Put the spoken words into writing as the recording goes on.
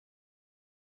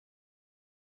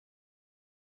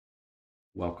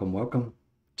Welcome, welcome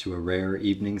to a rare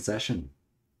evening session.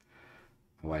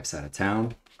 My wife's out of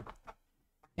town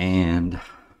and a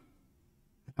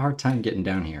hard time getting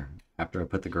down here after I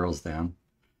put the girls down.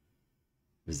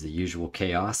 It was the usual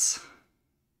chaos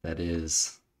that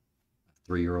is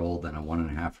a 3-year-old and a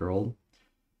 1.5-year-old.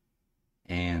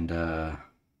 And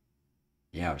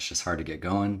yeah, it was just hard to get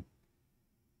going.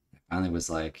 I finally was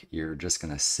like, you're just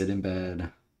gonna sit in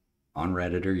bed on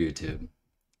Reddit or YouTube.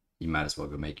 You might as well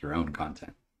go make your own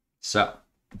content. So,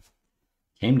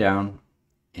 came down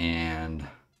and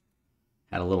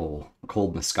had a little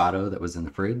cold Moscato that was in the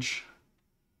fridge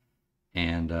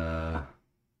and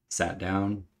sat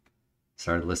down,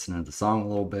 started listening to the song a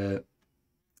little bit,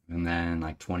 and then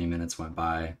like 20 minutes went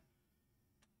by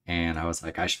and I was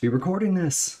like, I should be recording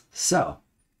this. So,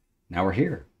 now we're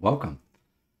here. Welcome.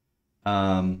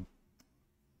 I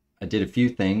did a few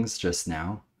things just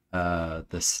now.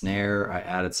 The snare, I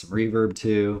added some reverb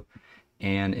to,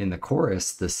 and in the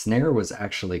chorus, the snare was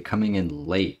actually coming in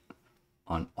late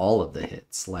on all of the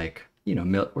hits. Like, you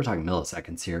know, we're talking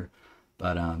milliseconds here,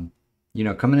 but you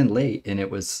know, coming in late, and it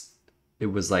was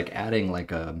like adding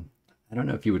like I don't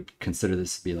know if you would consider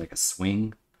this to be like a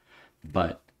swing,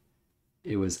 but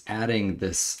it was adding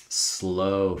this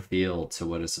slow feel to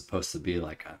what is supposed to be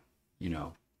like a, you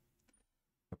know,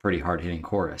 a pretty hard hitting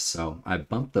chorus. So I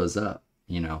bumped those up,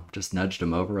 you know, just nudged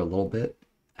them over a little bit.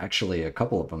 Actually, a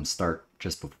couple of them start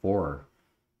just before,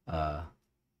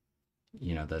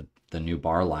 you know, the new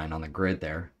bar line on the grid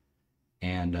there.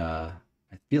 And I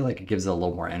feel like it gives it a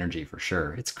little more energy for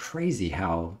sure. It's crazy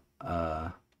how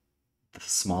the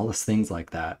smallest things like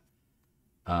that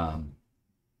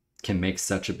can make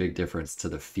such a big difference to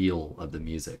the feel of the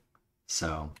music.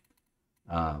 So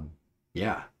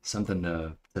yeah, something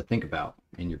to think about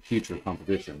in your future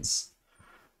compositions.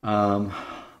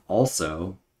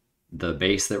 Also, the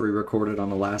bass that we recorded on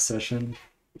the last session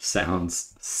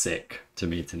sounds sick to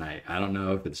me tonight. I don't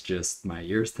know if it's just my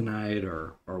ears tonight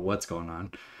or what's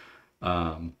going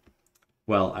on.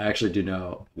 Well, I actually do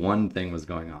know one thing was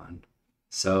going on.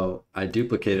 So I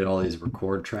duplicated all these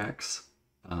record tracks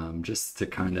just to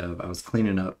kind of, I was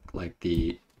cleaning up like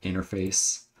the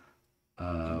interface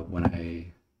when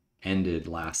I ended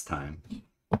last time.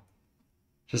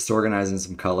 Just organizing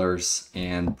some colors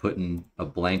and putting a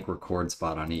blank record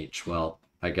spot on each. Well,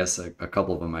 I guess a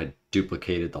couple of them I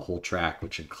duplicated the whole track,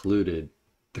 which included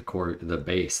the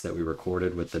bass that we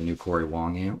recorded with the new Corey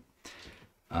Wong amp.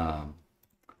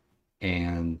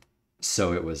 And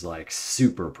so it was like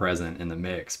super present in the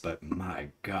mix, but my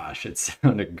gosh, it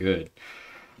sounded good.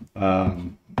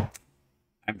 I'm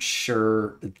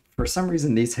sure for some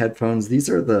reason these headphones, these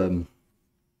are the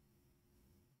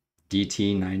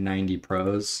DT 990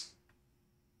 Pros,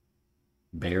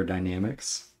 Bear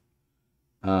Dynamics.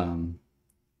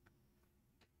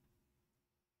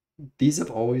 These have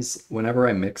always, whenever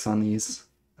I mix on these,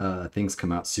 things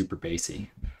come out super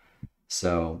bassy.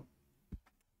 So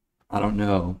I don't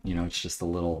know, you know, it's just a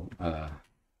little, I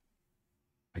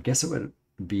guess it would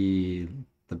be,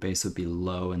 the bass would be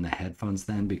low in the headphones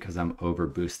then because I'm over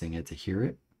boosting it to hear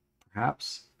it,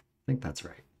 perhaps. I think that's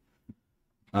right.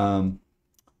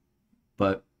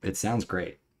 But it sounds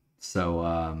great. So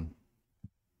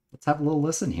let's have a little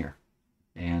listen here.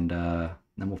 And then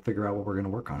we'll figure out what we're going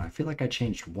to work on. I feel like I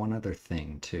changed one other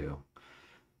thing too.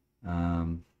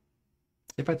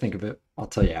 If I think of it, I'll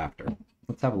tell you after.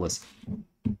 Let's have a listen.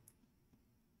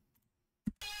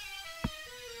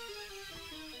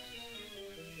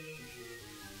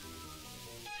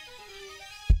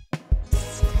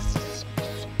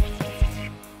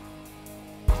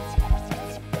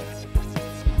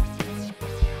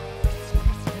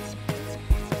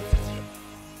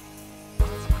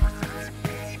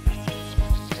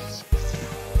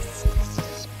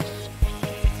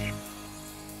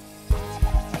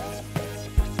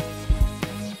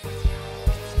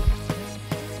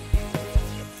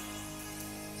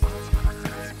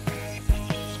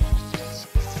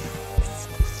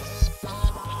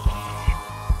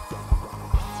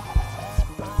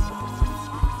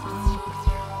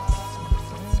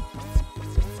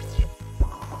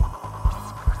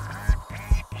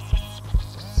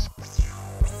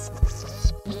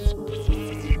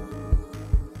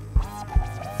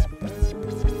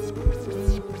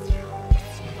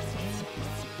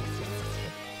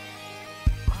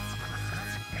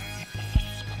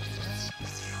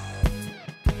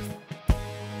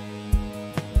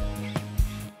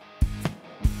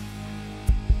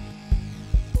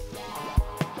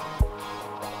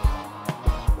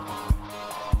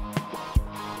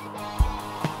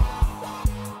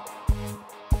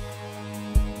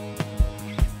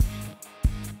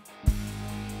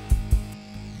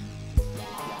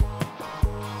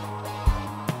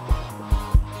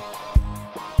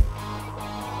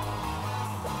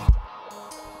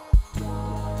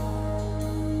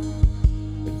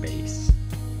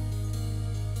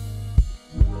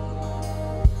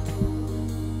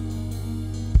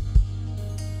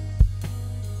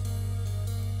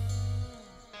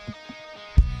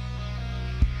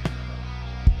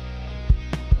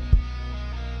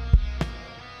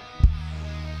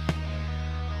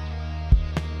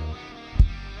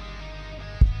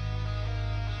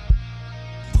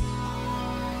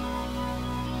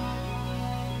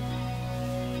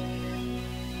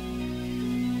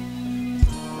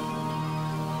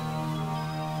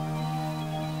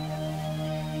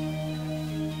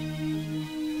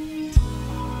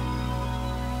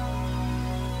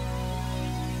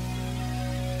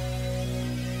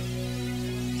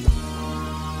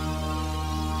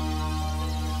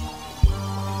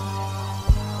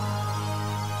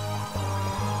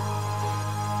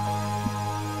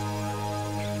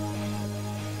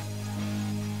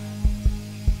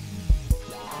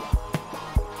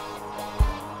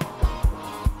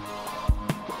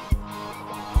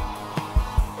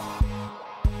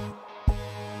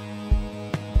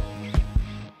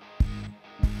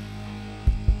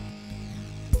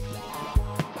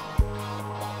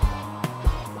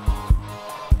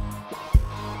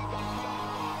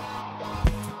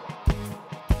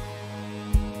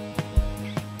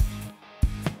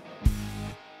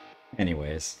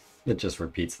 Anyways, it just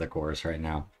repeats the chorus right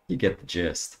now. You get the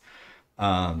gist.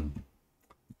 Um,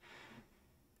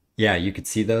 yeah, you could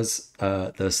see those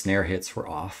snare hits were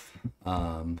off.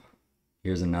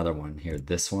 Here's another one here.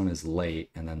 This one is late,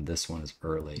 and then this one is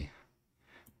early.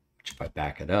 Which if I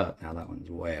back it up, now that one's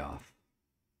way off.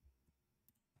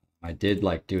 I did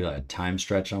like do a time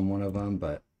stretch on one of them,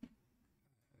 but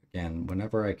again,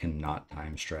 whenever I can not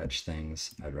time stretch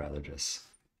things, I'd rather just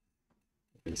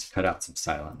cut out some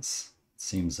silence. It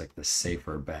seems like the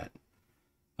safer bet.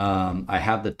 I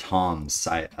have the toms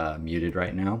muted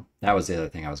right now. That was the other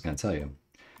thing I was going to tell you.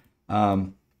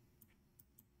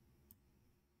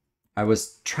 I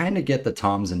was trying to get the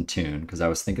toms in tune because I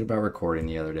was thinking about recording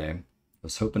the other day. I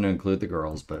was hoping to include the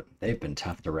girls, but they've been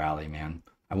tough to rally, man.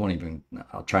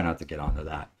 I'll try not to get onto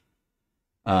that.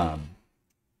 So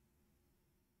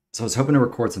I was hoping to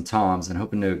record some toms and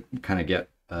hoping to kind of get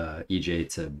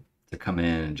EJ to come in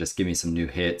and just give me some new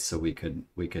hits so we could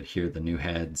hear the new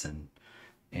heads, and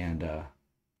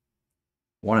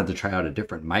wanted to try out a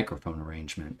different microphone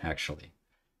arrangement actually.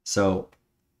 So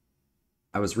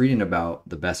I was reading about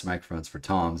the best microphones for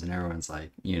toms, and everyone's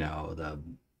like, you know,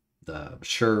 the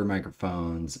Shure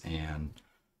microphones and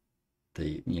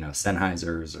the, you know,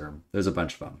 Sennheisers, or there's a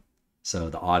bunch of them. So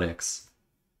the Audix.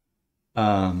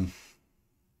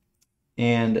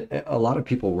 And a lot of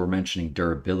people were mentioning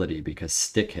durability because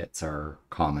stick hits are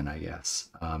common, I guess,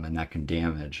 and that can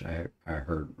damage. I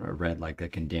read like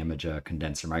that can damage a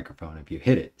condenser microphone if you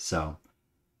hit it. So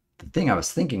the thing I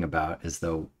was thinking about is,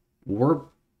 though, we're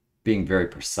being very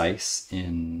precise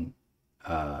in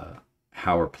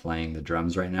how we're playing the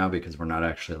drums right now, because we're not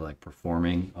actually like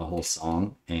performing a whole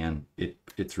song, and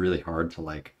it's really hard to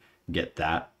like get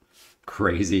that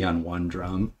crazy on one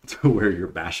drum to where you're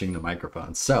bashing the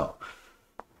microphone. So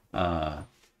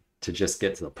to just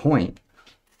get to the point,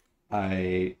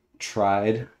 I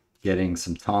tried getting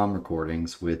some tom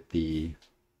recordings with the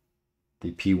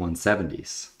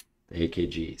P170s, the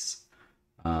AKGs,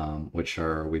 which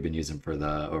we've been using for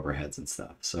the overheads and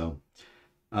stuff. So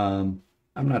I'm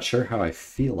not sure how I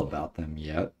feel about them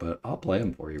yet, but I'll play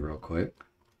them for you real quick.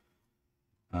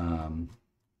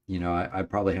 You know, I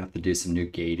probably have to do some new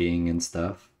gating and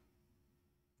stuff,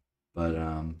 but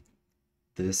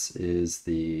this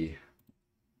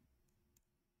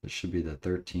should be the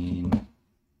 13.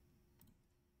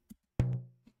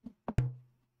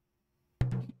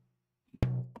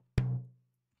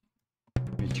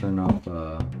 Let me turn off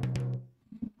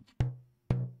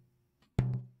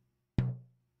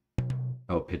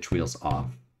pitch wheels off.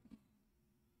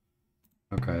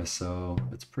 Okay, so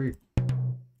it's pretty.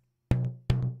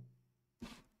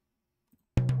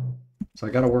 So I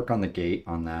got to work on the gate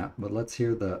on that, but let's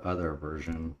hear the other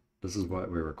version. This is what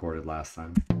we recorded last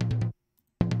time.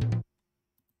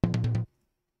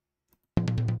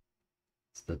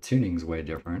 So the tuning's way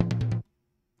different.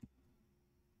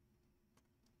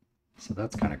 So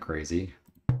that's kind of crazy.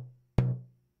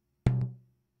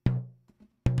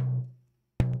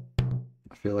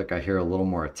 I feel like I hear a little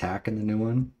more attack in the new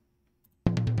one.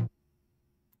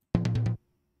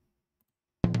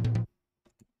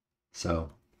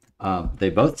 So they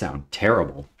both sound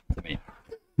terrible to me.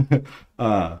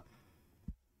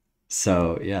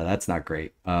 So yeah, that's not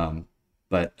great.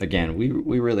 But again, we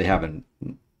really haven't.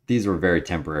 These were very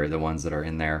temporary, the ones that are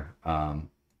in there.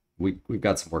 We've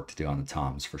got some work to do on the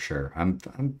toms for sure. I'm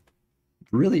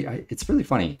really, it's really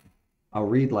funny. I'll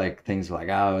read like things like,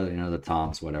 oh, you know, the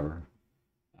toms, whatever.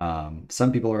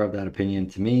 Some people are of that opinion.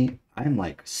 To me, I'm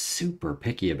like super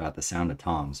picky about the sound of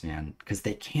toms, man, because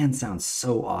they can sound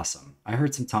so awesome. I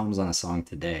heard some toms on a song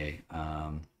today. I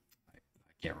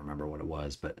can't remember what it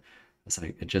was, but it's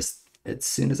like as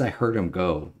soon as I heard him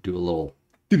do a little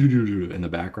in the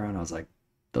background, I was like,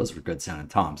 those were good sounding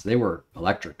toms. They were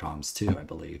electric toms too, I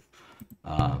believe.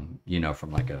 You know,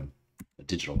 from like a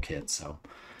digital kit. So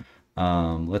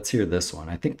let's hear this one.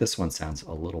 I think this one sounds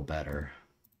a little better.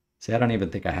 See, I don't even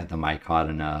think I had the mic hot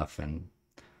enough, and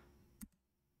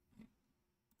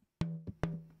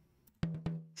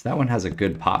so that one has a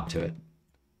good pop to it.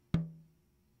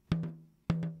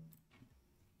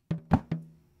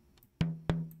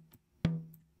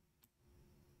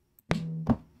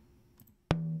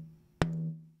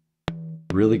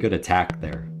 Really good attack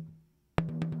there.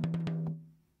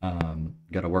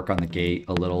 Got to work on the gate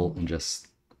a little and just.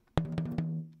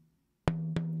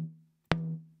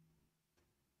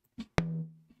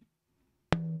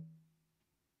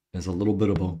 There's a little bit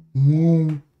of a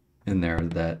in there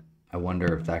that I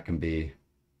wonder if that can be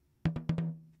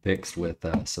fixed with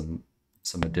some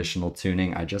additional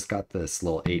tuning. I just got this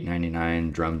little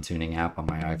 $8.99 drum tuning app on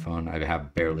my iPhone. I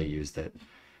have barely used it.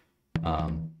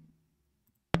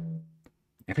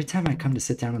 every time I come to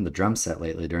sit down on the drum set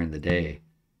lately during the day,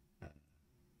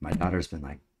 my daughter's been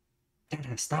like,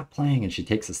 Dad, stop playing, and she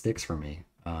takes the sticks from me.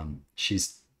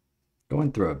 She's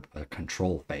going through a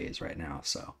control phase right now,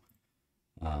 so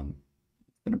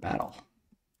it's been a battle.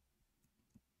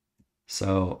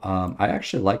 So I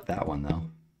actually like that one though.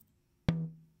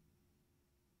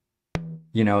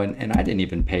 You know, and I didn't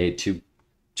even pay too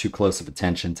close of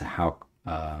attention to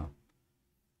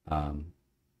um,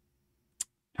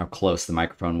 how close the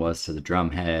microphone was to the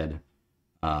drum head,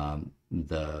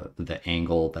 the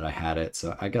angle that I had it.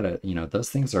 So I gotta, you know, those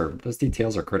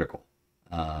details are critical.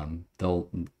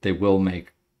 They will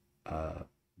make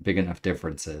big enough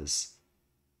differences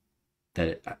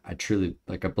that I truly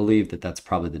like. I believe that that's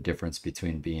probably the difference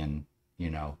between being, you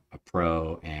know, a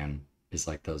pro and is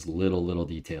like those little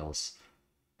details.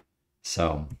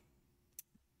 So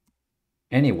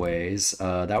anyways,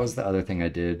 that was the other thing I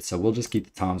did. So we'll just keep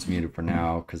the toms muted for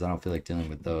now because I don't feel like dealing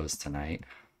with those tonight.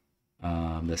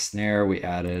 The snare, we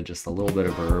added just a little bit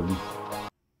of verb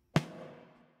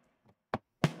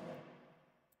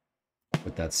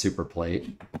with that super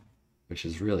plate, which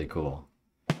is really cool.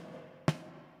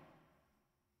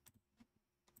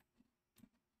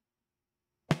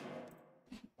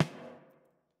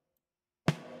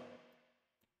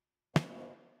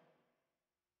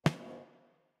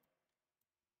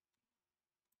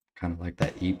 Kind of like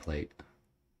that E plate.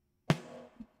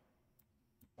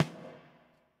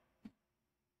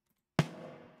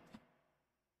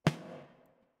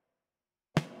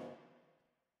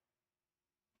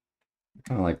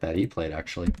 Kind of like that E plate,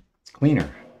 actually. It's cleaner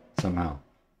somehow.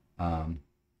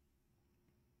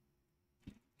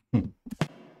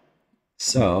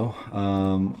 So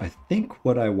I think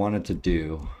what I wanted to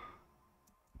do,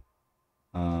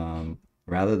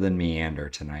 rather than meander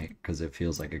tonight, because it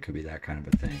feels like it could be that kind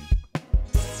of a thing,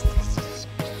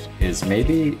 is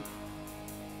maybe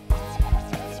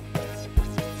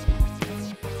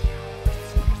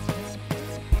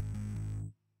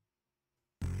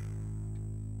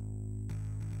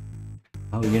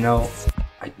oh, you know,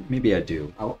 maybe I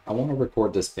do. I want to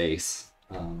record this bass,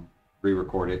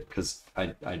 re-record it, because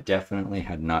I definitely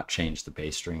had not changed the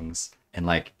bass strings, and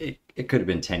like it could have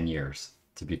been 10 years,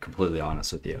 to be completely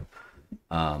honest with you.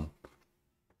 I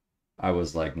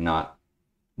was like not,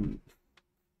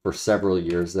 for several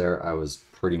years there, I was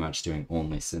pretty much doing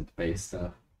only synth bass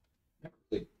stuff.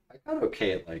 I got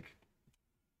okay at like,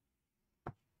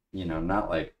 you know, not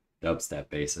like dubstep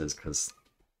basses, because,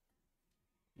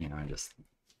 you know, I just,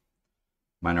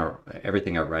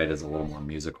 everything I write is a little more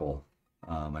musical,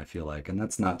 I feel like, and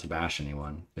that's not to bash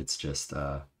anyone. It's just,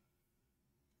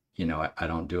 you know, I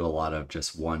don't do a lot of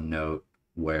just one note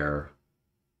where,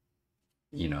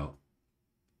 you know,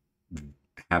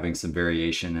 having some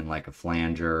variation in like a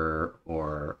flanger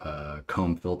or a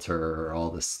comb filter or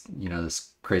all this, you know,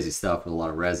 this crazy stuff with a lot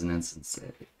of resonance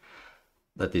and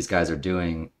that these guys are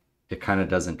doing, it kind of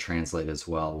doesn't translate as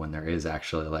well when there is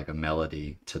actually like a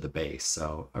melody to the bass.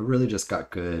 So I really just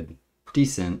got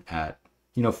decent at,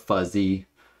 you know, fuzzy,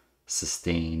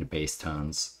 sustained bass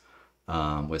tones,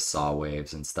 with saw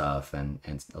waves and stuff, and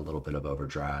a little bit of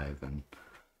overdrive. And,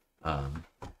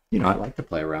 you know, I like to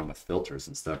play around with filters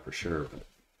and stuff for sure, but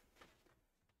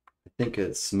I think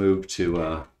it's moved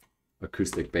to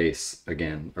acoustic bass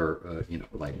again, or, you know,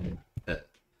 like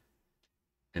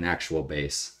an actual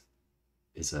bass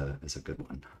is a good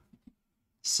one.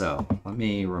 So let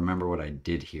me remember what I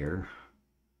did here.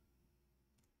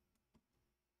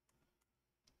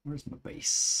 Where's my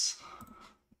bass?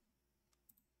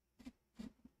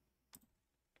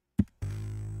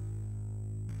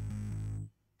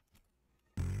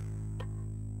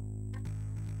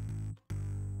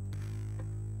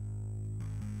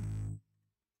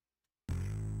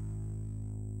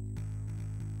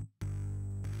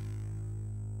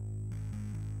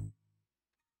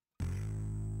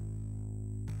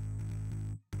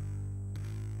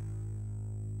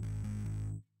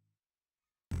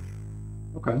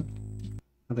 Okay,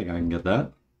 I think I can get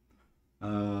that.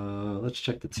 Let's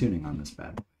check the tuning on this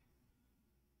bad boy.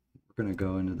 We're gonna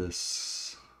go into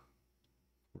this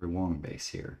Wong bass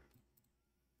here.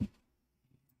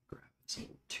 Grab this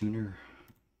little tuner.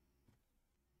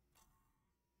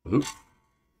 Oop.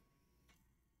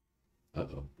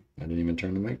 Uh-oh, I didn't even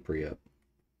turn the mic pre up.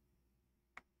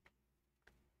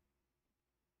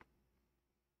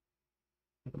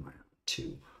 What am I on?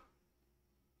 2.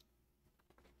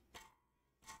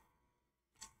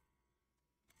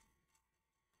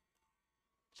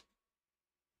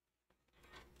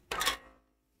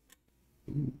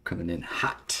 Ooh, coming in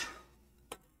hot.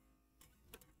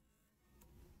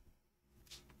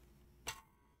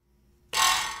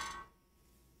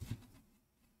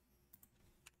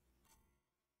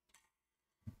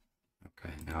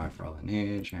 Eye for all I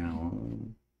need, channel.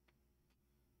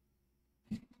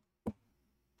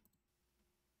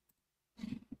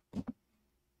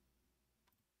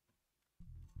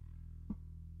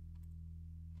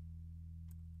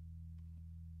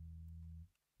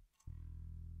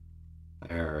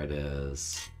 There it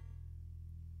is.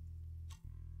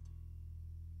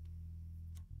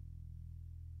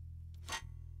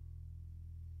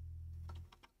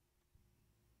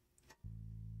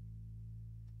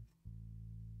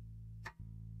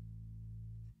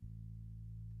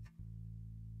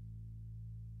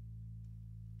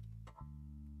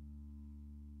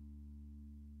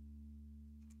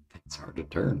 It's hard to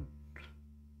turn.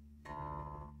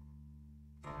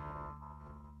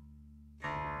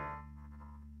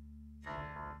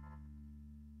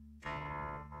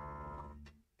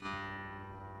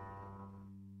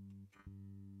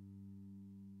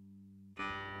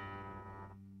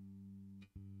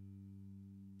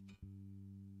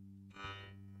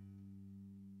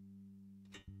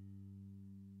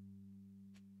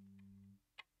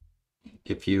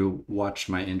 If you watched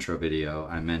my intro video,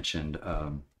 I mentioned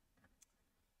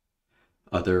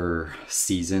other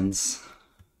seasons,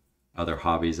 other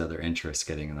hobbies, other interests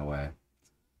getting in the way.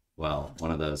 Well,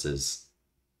 one of those is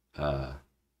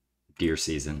deer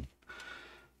season.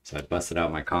 So I busted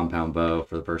out my compound bow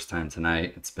for the first time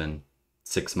tonight. It's been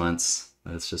 6 months.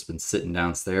 It's just been sitting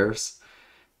downstairs,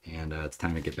 and it's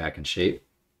time to get back in shape.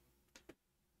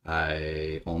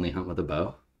 I only hunt with a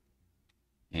bow,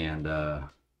 and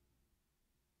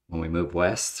when we move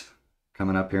west,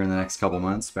 coming up here in the next couple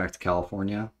months back to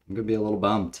California, I'm gonna be a little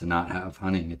bummed to not have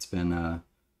hunting. It's been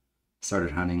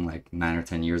started hunting like 9 or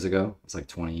 10 years ago. It's like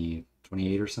 28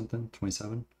 or something,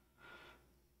 27.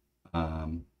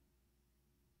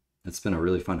 It's been a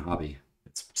really fun hobby.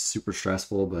 It's super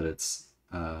stressful, but it's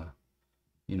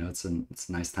you know, it's a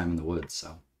nice time in the woods.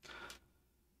 So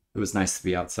it was nice to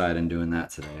be outside and doing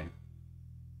that today.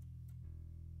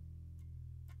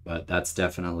 But that's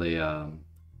definitely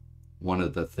one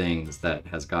of the things that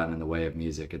has gotten in the way of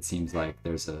music. It seems like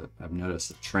I've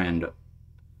noticed a trend.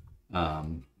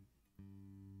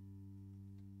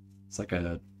 It's like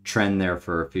a trend there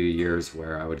for a few years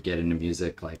where I would get into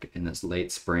music like in this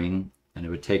late spring, and it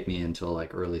would take me until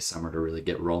like early summer to really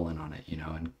get rolling on it, you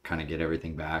know, and kind of get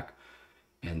everything back.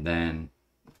 And then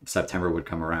September would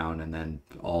come around, and then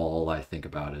all I think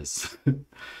about is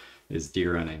is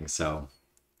deer hunting. So,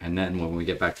 and then when we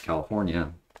get back to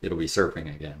California, it'll be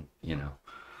surfing again, you know.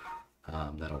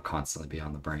 That'll constantly be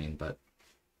on the brain. But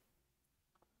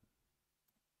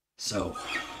so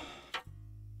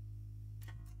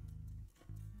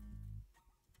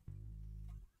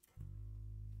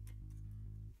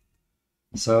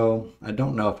I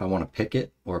don't know if I want to pick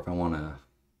it or if I want to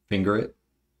finger it.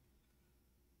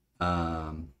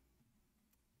 Part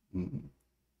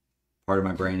of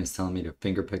my brain is telling me to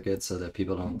finger pick it so that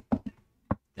people don't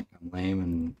think I'm lame,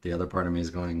 and the other part of me is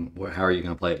going, well, how are you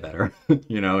going to play it better?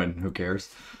 You know, and who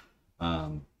cares? But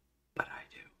I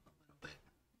do a little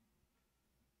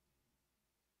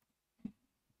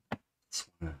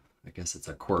bit. I guess it's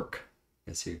a quirk,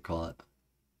 I guess you could call it.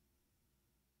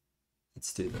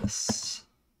 Let's do this.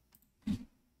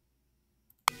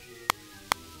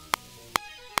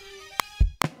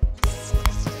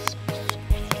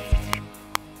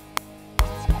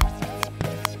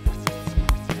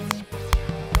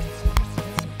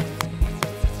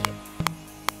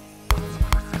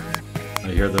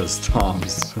 I hear those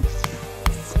toms.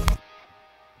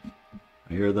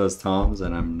 I hear those toms,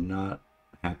 and I'm not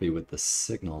happy with the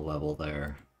signal level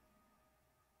there.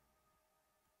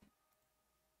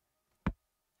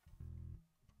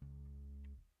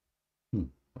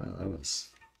 Well, that was...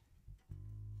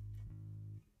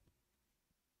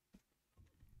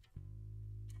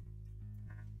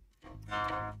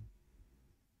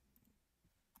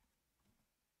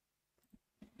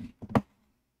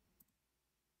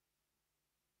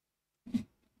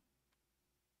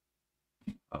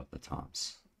 Oh, the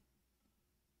toms.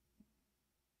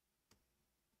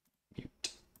 Mute.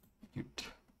 Mute.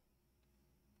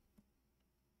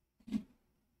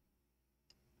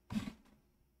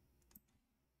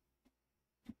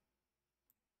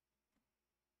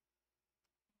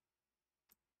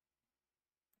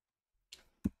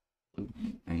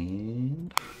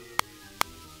 And...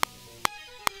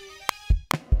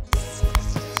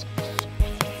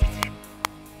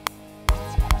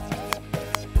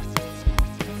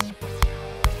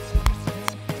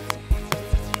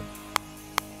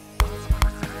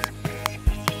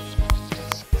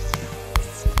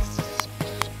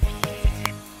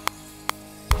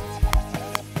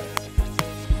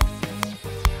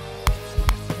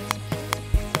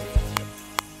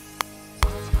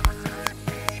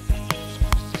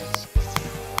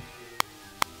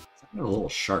 A little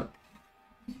sharp.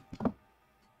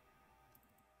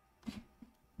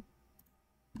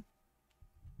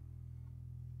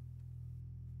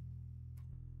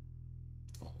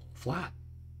 Flat.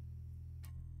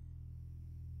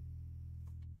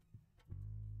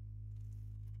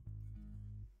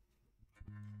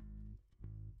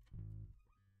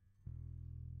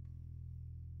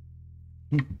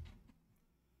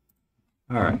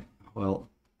 All right, well,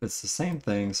 it's the same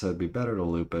thing, so it'd be better to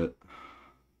loop it.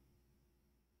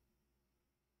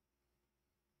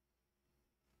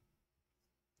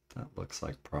 That looks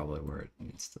like probably where it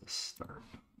needs to start.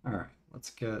 All right,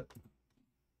 let's get a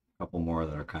couple more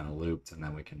that are kind of looped, and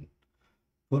then we can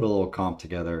put a little comp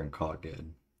together and call it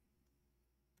good.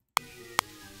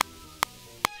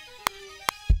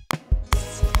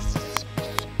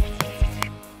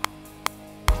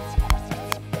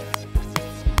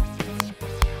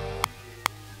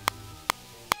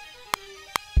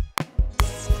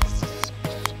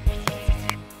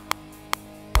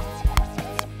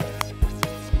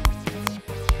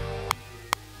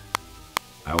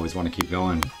 I always want to keep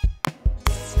going.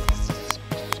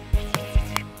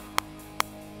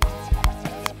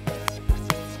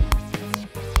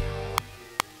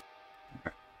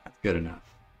 Okay, that's good enough.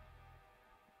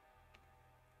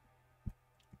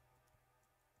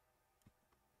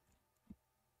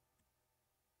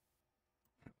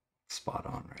 Spot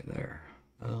on right there.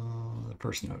 Oh, the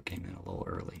first note came in a little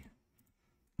early.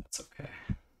 That's okay.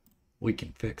 We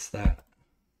can fix that.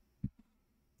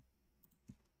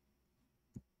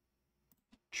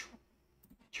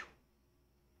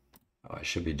 Oh, I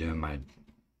should be doing my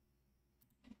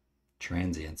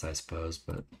transients, I suppose,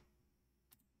 but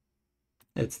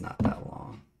it's not that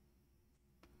long.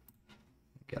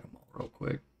 Get them all real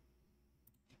quick.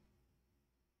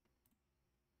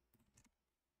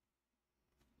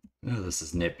 Oh, this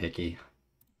is nitpicky.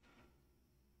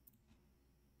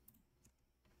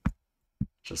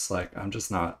 Just like, I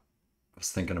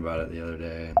was thinking about it the other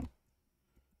day, and I'm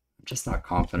just not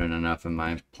confident enough in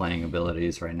my playing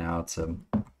abilities right now to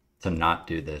not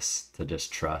do this, to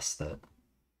just trust that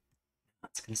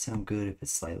it's going to sound good if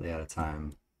it's slightly out of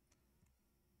time.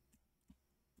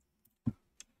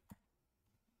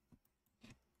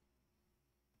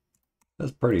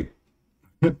 That's pretty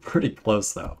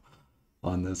close though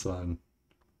on this one,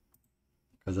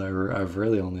 because I've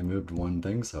really only moved one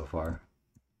thing so far.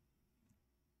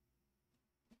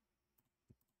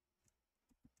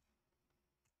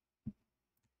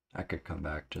 I could come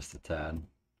back just a tad.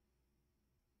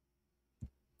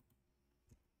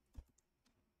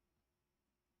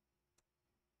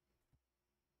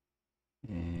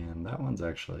 And that one's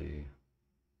actually...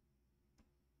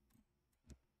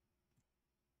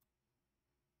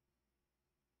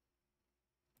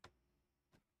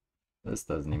 This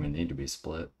doesn't even need to be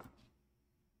split.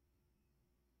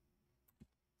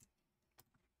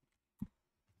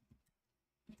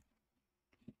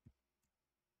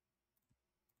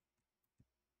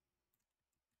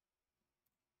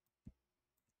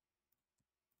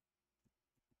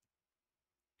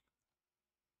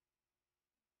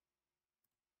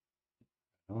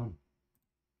 On.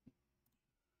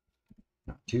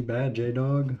 Not too bad,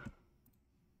 J-Dog.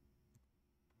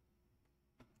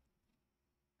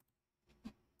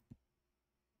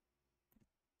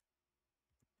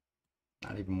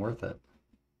 Not even worth it.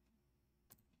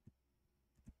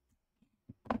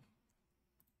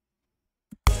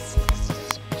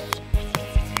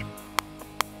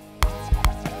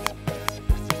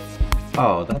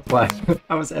 Oh, that's why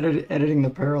I was editing the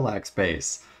parallax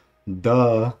space.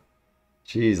 Duh.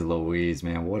 Jeez Louise,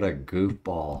 man, what a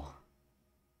goofball.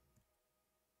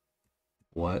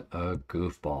 What a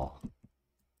goofball.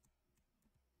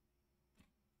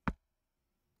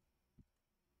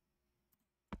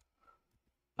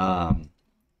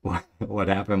 What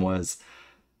happened was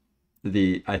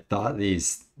I thought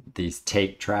these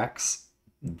take tracks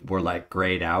were like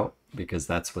grayed out because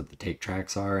that's what the take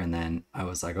tracks are, and then I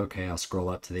was like, okay, I'll scroll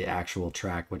up to the actual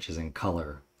track which is in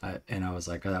color, and I was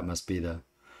like, oh, that must be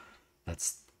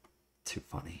that's too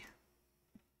funny.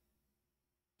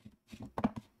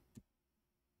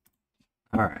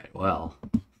 All right, well,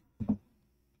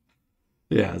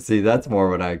 yeah, see, that's more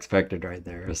what I expected right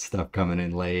there, stuff coming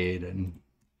in late. And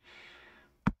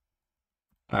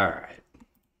all right.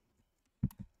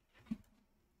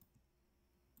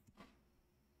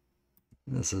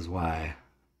 This is why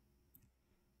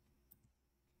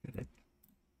I'm gonna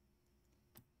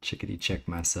chickadee check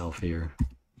myself here.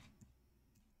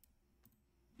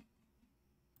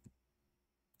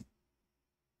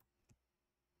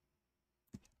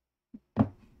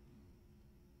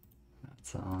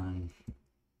 That's on.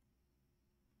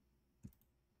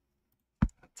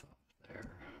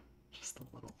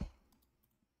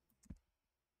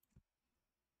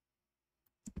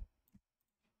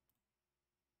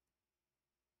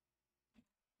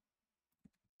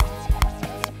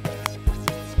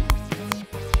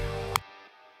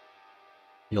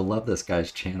 You'll love this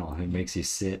guy's channel who makes you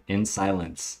sit in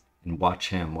silence and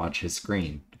watch his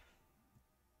screen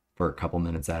for a couple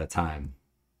minutes at a time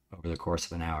over the course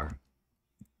of an hour.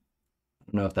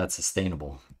 I don't know if that's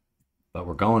sustainable, but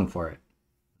we're going for it.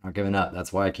 Not giving up.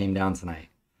 That's why I came down tonight.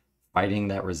 Fighting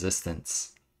that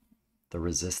resistance. The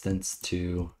resistance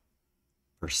to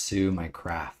pursue my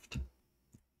craft.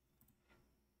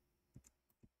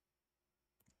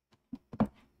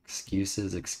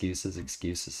 Excuses, excuses,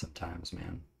 excuses sometimes,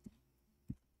 man.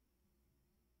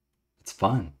 It's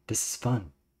fun. This is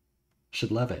fun.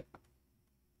 Should love it.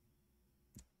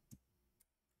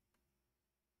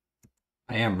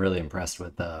 I am really impressed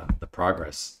with the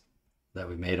progress that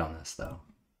we made on this, though.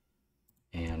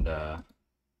 And for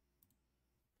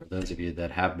those of you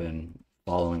that have been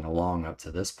following along up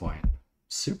to this point,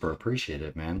 super appreciate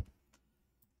it, man.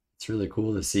 It's really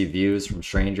cool to see views from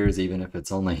strangers, even if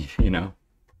it's only, you know,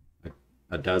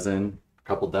 a dozen, a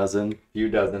couple dozen, few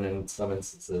dozen in some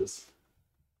instances.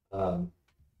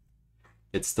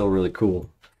 It's still really cool.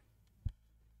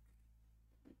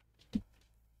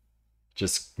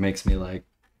 Just makes me want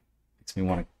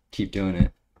to keep doing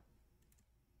it.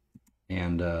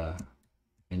 And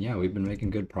yeah, we've been making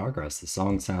good progress. The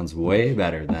song sounds way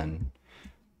better than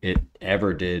it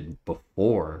ever did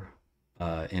before,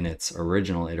 in its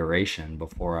original iteration,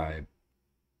 before I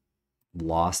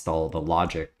lost all the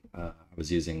Logic. I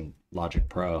was using Logic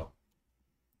Pro,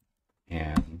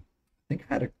 and I think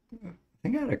I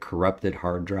had a corrupted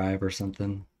hard drive or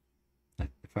something.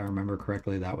 If I remember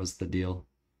correctly, that was the deal.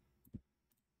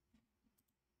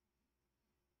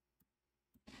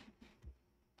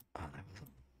 Oh,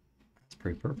 that's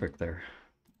pretty perfect there.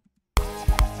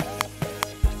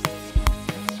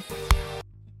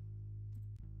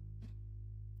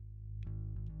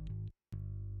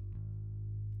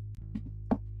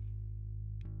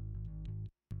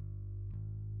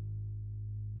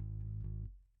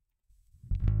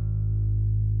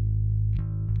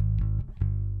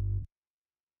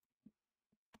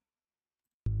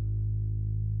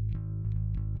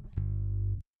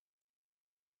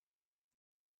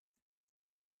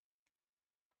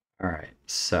 All right,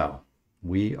 so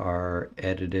we are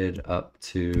edited up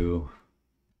to,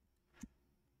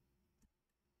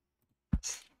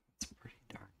 it's pretty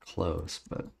darn close,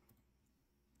 but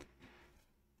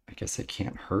I guess it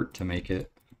can't hurt to make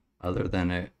it, other than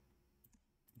it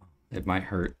might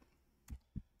hurt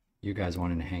you guys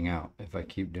wanting to hang out if I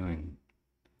keep doing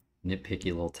nitpicky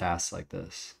little tasks like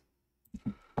this.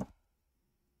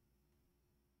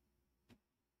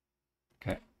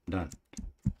 Okay, done.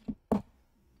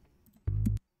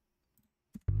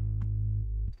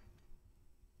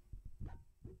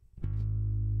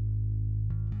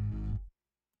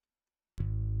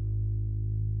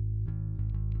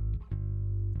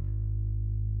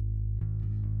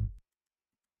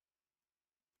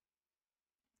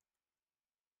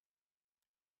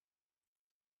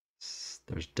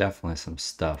 There's definitely some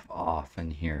stuff off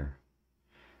in here.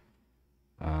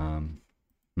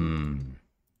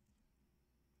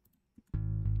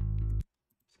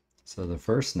 So the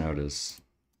first note is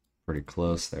pretty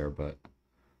close there, but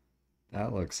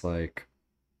that looks like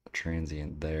a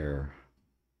transient there.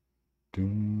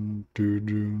 Doom, doom,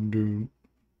 doom, doom.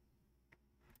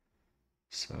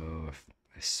 So if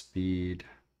I speed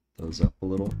those up a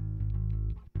little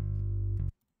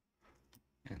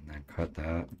and then cut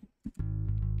that.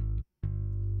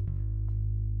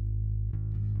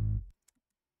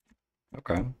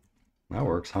 Okay, that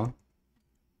works, huh?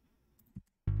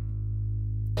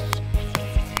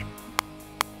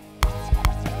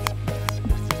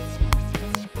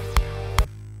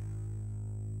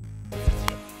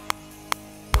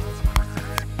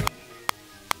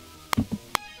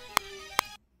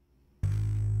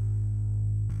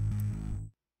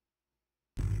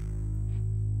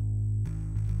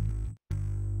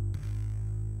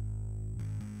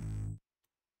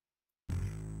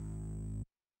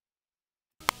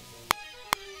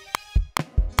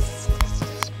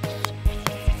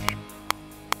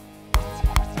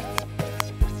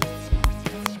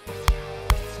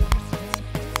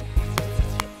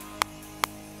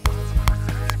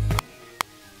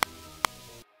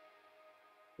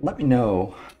 Let me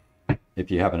know if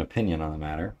you have an opinion on the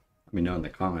matter. Let me know in the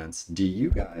comments. Do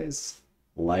you guys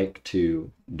like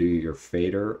to do your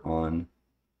fader on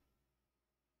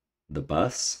the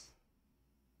bus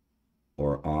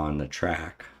or on the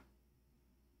track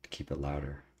to keep it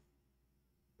louder,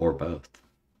 or both?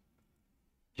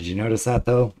 Did you notice that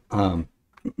though?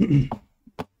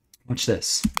 Watch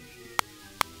this.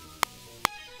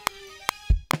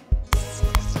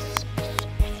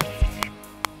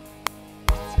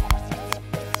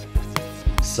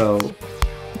 So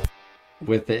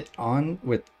with it on,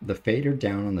 with the fader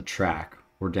down on the track,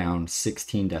 we're down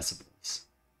 16 decibels.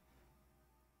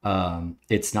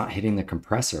 It's not hitting the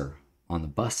compressor on the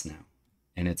bus now,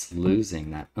 and it's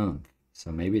losing that oomph.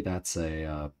 So maybe that's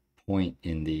a point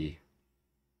in the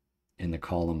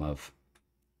column of,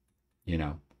 you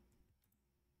know,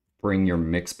 bring your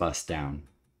mix bus down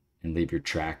and leave your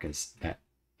track as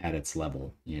at its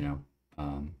level, you know,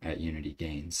 at unity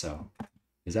gain. So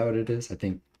is that what it is? I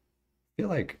feel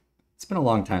like it's been a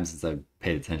long time since I've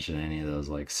paid attention to any of those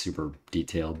like super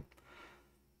detailed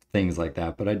things like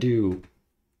that. But I do,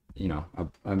 you know,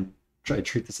 I'm trying to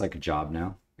treat this like a job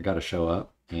now. I got to show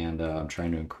up, and I'm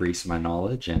trying to increase my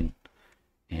knowledge, and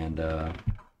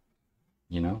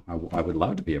you know, I would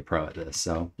love to be a pro at this.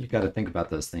 So you got to think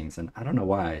about those things. And I don't know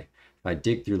why, if I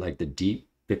dig through like the deep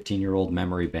 15-year-old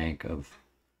memory bank of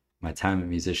my time at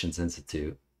Musicians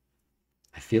Institute,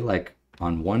 I feel like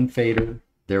on one fader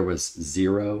there was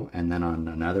 0, and then on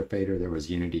another fader there was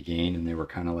unity gain, and they were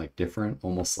kind of like different,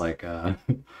 almost like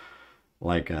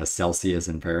like Celsius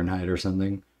and Fahrenheit or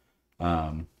something.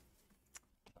 I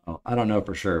don't know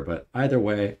for sure, but either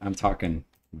way, I'm talking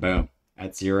boom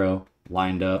at 0,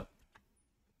 lined up,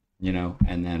 you know.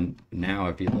 And then now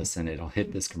if you listen, it'll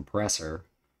hit this compressor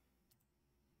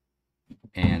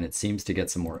and it seems to get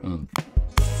some more oomph.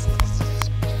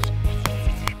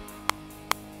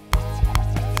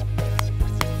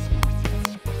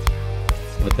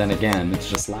 But then again, it's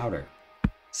just louder.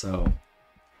 So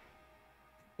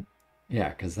yeah,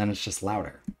 because then it's just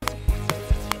louder.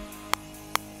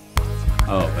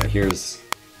 Oh, but here's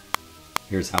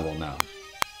how we'll know.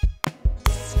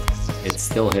 It's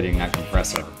still hitting that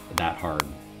compressor that hard.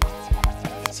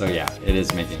 So yeah, it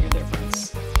is making a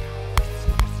difference.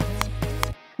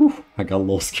 Whew, I got a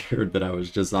little scared that I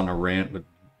was just on a rant with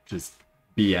just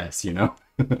BS, you know?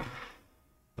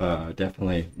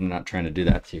 Definitely not trying to do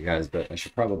that to you guys, but I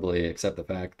should probably accept the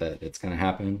fact that it's going to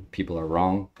happen. People are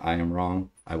wrong. I am wrong.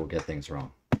 I will get things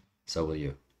wrong. So will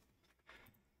you.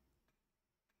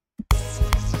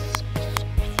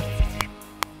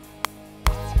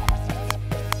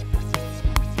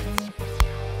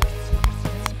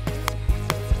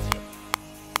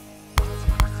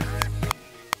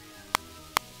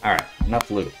 All right,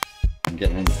 enough loop. I'm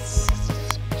getting into this.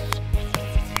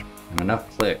 And enough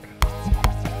click.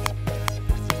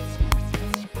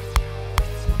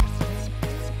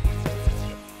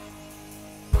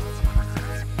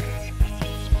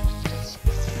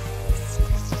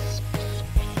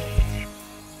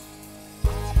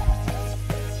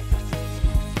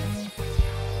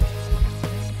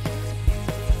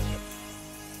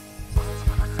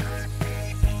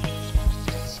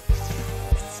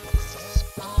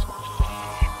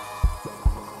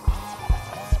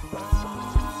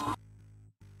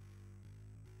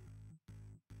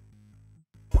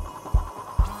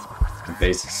 The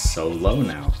bass is so low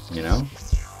now, you know?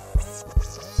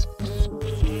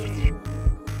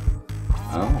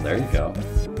 Oh, there you go.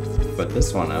 Put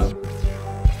this one up.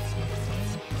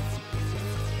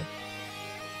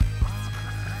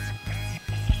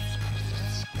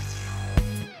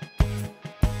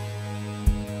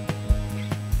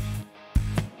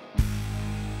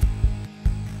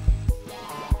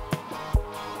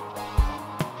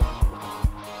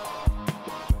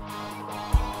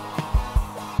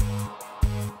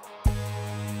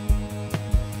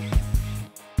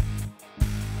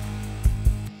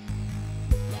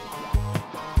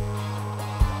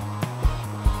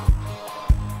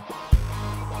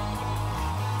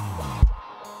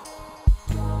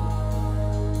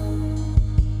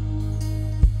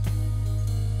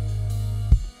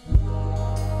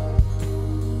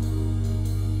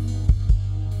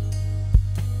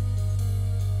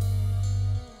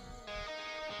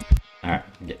 Alright,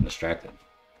 I'm getting distracted.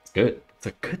 It's good. It's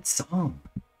a good song.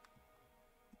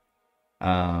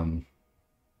 What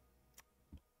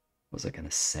was I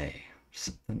gonna say?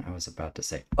 Something I was about to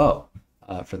say. Oh,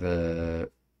 for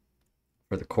the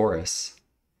chorus.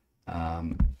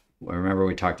 Remember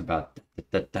we talked about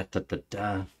da, da, da, da,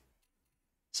 da.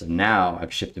 So now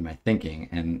I've shifted my thinking,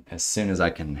 and as soon as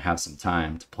I can have some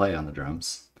time to play on the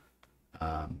drums,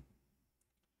 I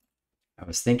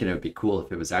was thinking it would be cool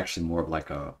if it was actually more of like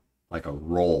a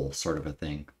roll sort of a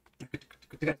thing,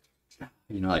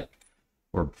 you know, like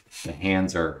where the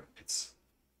hands are, it's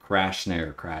crash,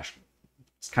 snare, crash.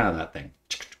 It's kind of that thing.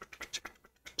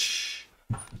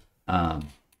 I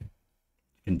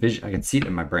can see it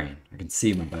in my brain. I can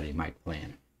see my buddy Mike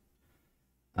playing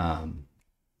it.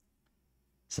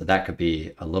 So that could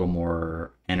be a little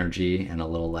more energy and a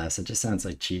little less. It just sounds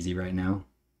like cheesy right now.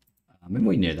 And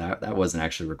we knew that wasn't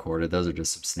actually recorded. Those are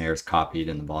just some snares copied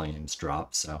and the volumes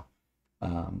dropped. So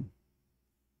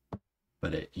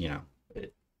but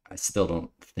I still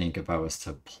don't think if I was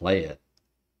to play it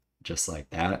just like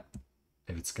that,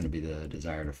 if it's going to be the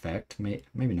desired effect.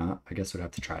 Maybe not. I guess we'd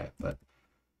have to try it. But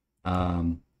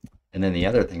and then the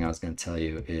other thing I was going to tell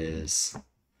you is,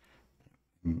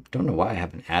 don't know why I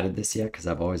haven't added this yet, because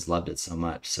I've always loved it so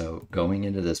much. So going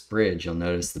into this bridge, you'll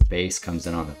notice the bass comes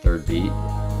in on the third beat.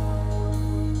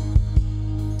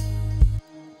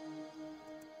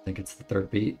 I think it's the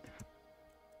third beat.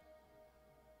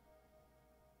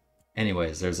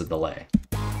 Anyways, there's a delay.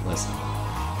 Listen.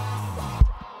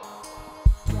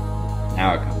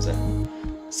 Now it comes in.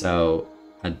 So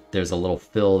there's a little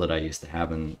fill that I used to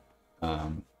have in,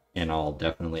 and I'll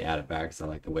definitely add it back because I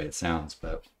like the way it sounds.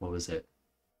 But what was it?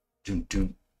 Doom,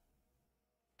 doom.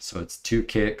 So it's 2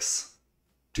 kicks,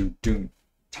 doom, doom,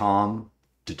 tom,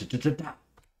 da, da, da, da, da,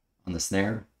 on the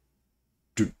snare,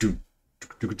 doom, doom,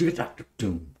 doom, doom, doom,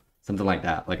 doom, something like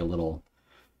that, like a little,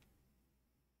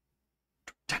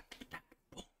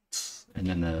 and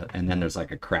then there's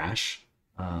like a crash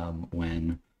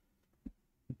when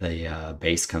the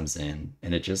bass comes in,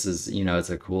 and it just is, it's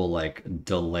a cool like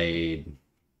delayed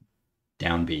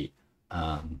downbeat.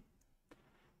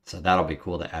 So that'll be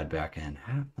cool to add back in.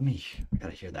 I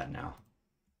gotta hear that now.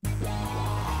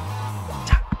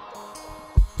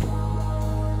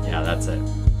 Yeah, that's it.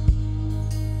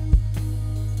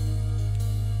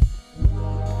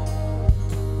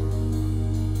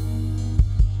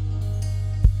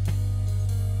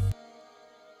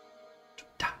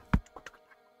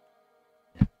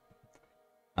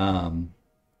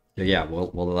 So yeah,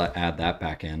 we'll add that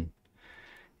back in.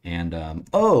 And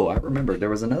oh, I remember there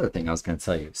was another thing I was going to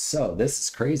tell you. So this is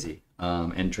crazy,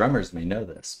 and drummers may know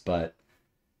this, but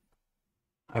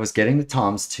I was getting the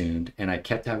toms tuned, and I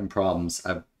kept having problems.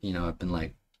 I've been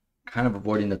like kind of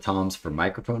avoiding the toms for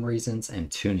microphone reasons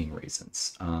and tuning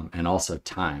reasons, and also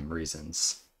time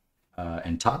reasons,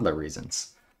 and toddler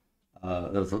reasons.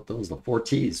 Those the 4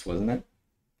 T's, wasn't it?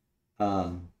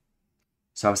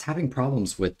 So I was having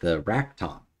problems with the rack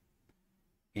tom,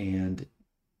 and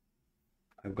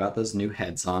I've got those new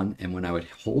heads on, and when I would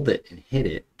hold it and hit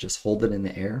it, just hold it in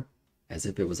the air as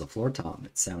if it was a floor tom,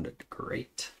 it sounded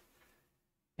great.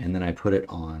 And then I put it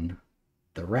on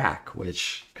the rack,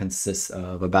 which consists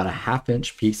of about a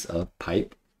 1/2-inch piece of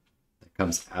pipe that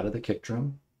comes out of the kick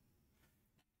drum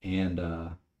and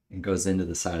goes into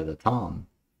the side of the tom.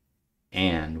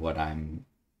 And what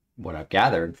I've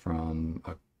gathered from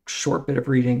a short bit of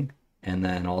reading, and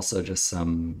then also just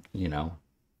some, it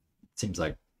seems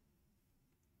like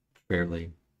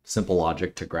fairly simple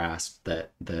logic to grasp,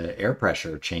 that the air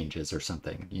pressure changes or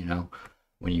something,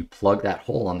 when you plug that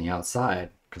hole on the outside,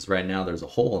 because right now there's a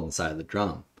hole in the side of the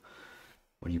drum.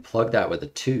 When you plug that with a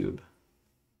tube,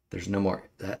 there's no more,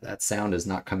 that sound is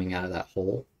not coming out of that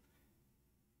hole,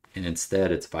 and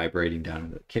instead it's vibrating down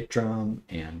into the kick drum,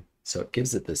 and so it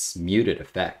gives it this muted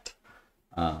effect.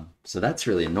 So that's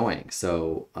really annoying.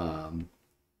 So and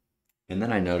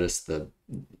then I noticed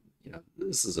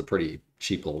this is a pretty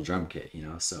cheap little drum kit,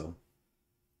 so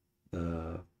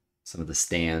some of the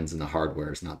stands and the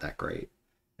hardware is not that great.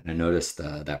 And I noticed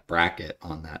that bracket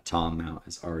on that tom mount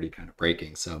is already kind of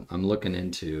breaking. So I'm looking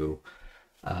into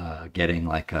getting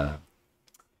like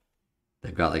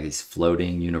they've got like these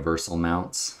floating universal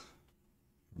mounts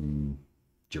from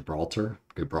Gibraltar.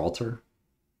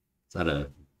 Is that a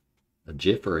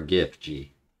GIF or a GIF,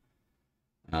 G?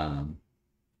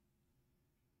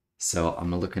 So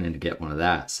I'm looking into get one of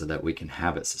that so that we can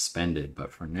have it suspended.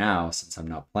 But for now, since I'm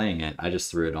not playing it, I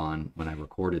just threw it on when I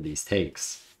recorded these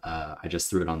takes. I just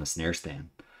threw it on the snare stand,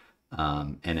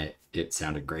 and it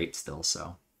sounded great still.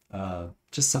 So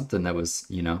just something that was,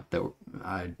 that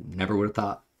I never would have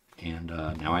thought, and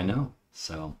now I know.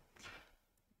 So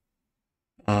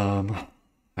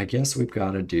I guess we've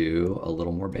got to do a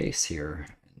little more bass here,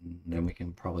 and then we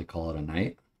can probably call it a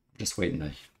night. I'm just waiting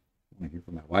to hear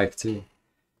from my wife too.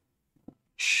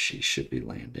 She should be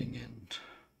landing in.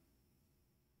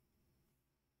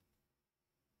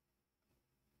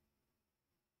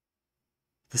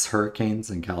 This hurricanes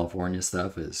in California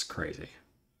stuff is crazy.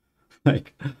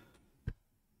 Like,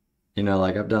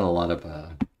 I've done a lot of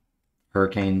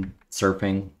hurricane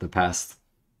surfing the past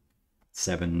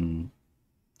 10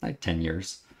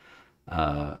 years.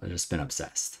 I've just been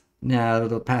obsessed. Now,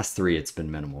 the past 3, it's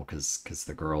been minimal because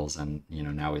the girls, and,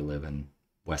 now we live in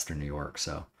Western New York,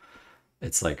 so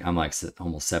it's like I'm like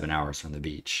almost 7 hours from the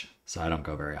beach, so I don't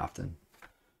go very often.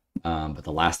 But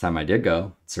the last time I did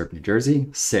go, surf New Jersey,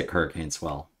 sick hurricane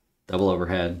swell, double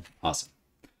overhead, awesome.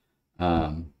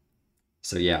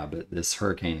 So yeah, but this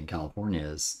hurricane in California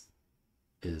is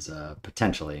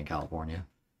potentially in California.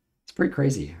 It's pretty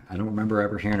crazy. I don't remember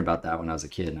ever hearing about that when I was a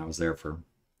kid, and I was there for,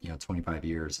 25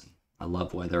 years. And I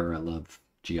love weather. I love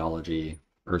geology,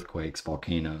 earthquakes,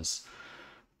 volcanoes.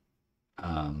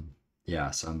 Yeah,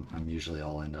 so I'm usually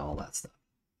all into all that stuff.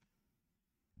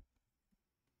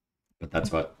 But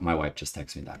that's what my wife just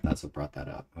texted me that. That's what brought that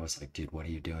up. I was like, dude, what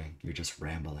are you doing? You're just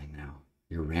rambling now.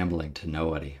 You're rambling to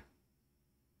nobody.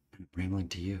 I'm rambling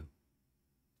to you.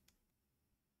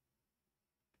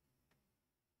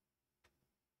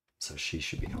 So she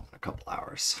should be home in a couple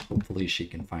hours. Hopefully she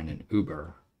can find an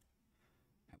Uber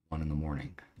at 1 in the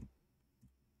morning.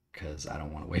 Because I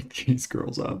don't want to wake these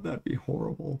girls up. That'd be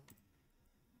horrible.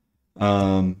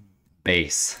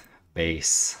 Bass.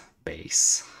 Bass.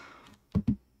 Bass.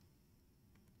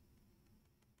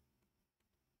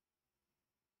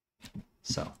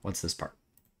 So, what's this part?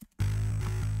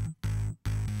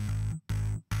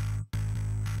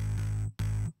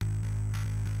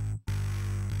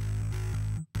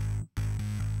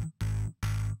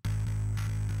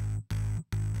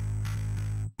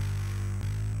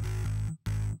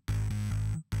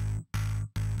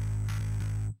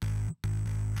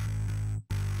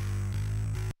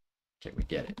 Okay, we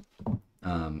get it.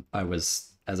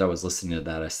 As I was listening to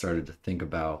that, I started to think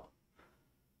about,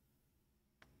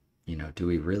 do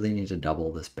we really need to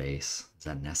double this bass? Is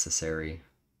that necessary?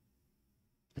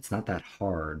 It's not that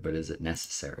hard, but is it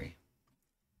necessary?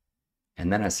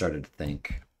 And then I started to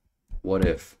think, what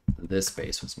if this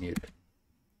bass was muted?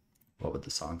 What would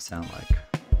the song sound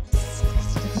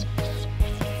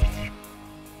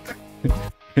like?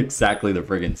 Exactly the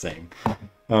friggin' same.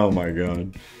 Oh my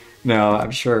god. No, I'm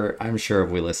sure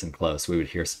if we listen close, we would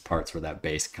hear some parts where that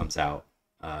bass comes out,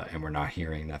 and we're not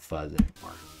hearing that fuzz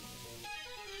anymore.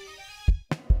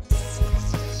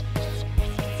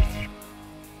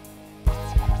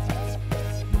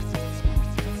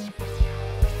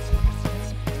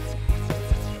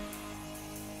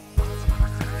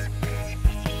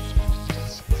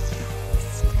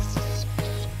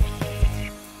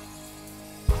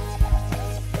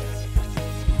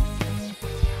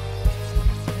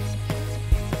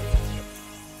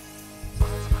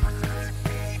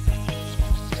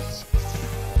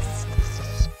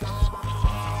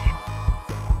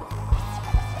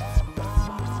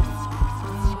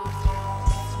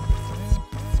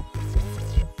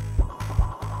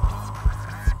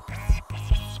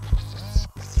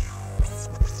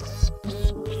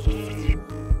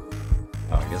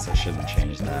 I guess I shouldn't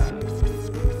change that.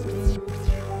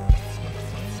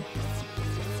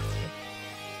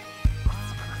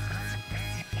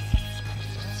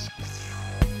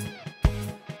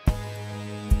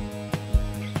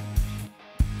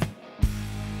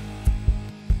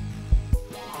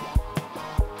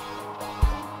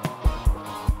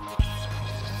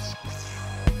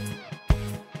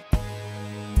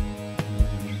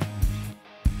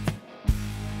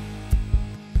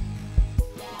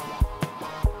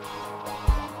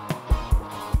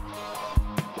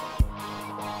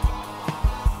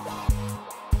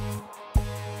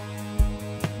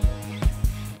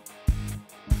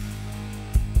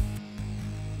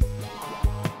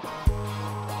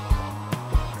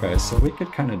 Okay, so we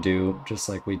could kind of do, just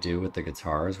like we do with the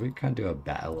guitars, we kind of do a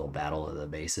little battle of the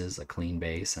basses, a clean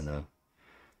bass and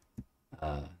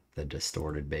the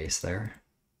distorted bass there.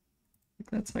 I think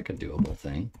that's like a doable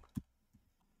thing.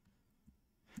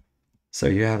 So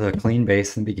you have the clean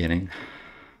bass in the beginning,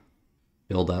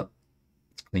 build up,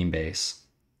 it's clean bass,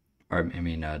 or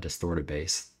distorted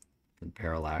bass,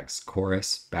 parallax,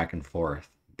 chorus, back and forth,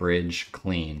 bridge,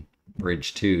 clean,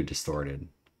 bridge 2, distorted,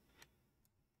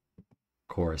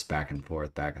 chorus, back and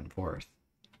forth, back and forth.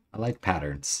 I like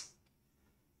patterns,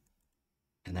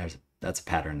 and that's a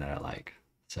pattern that I like,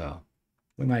 so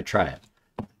we might try it.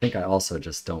 I think I also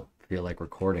just don't feel like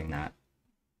recording that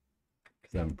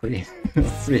because I'm pretty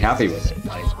pretty happy with it.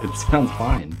 Like, it sounds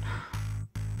fine.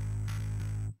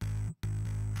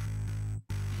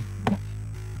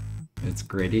 It's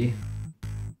gritty.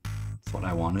 It's what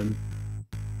I wanted.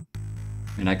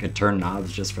 I mean, I could turn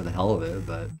knobs just for the hell of it,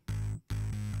 but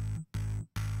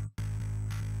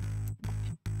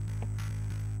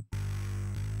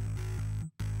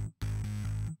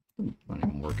not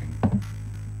even working.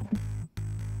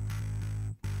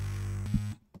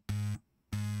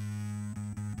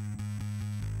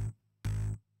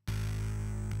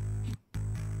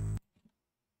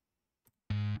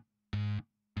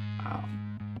 Wow,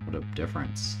 what a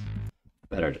difference.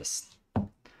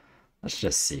 Let's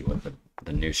just see what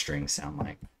the new strings sound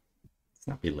like. Let's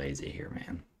not be lazy here,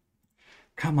 man.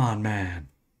 Come on, man.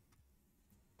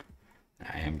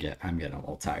 I'm getting a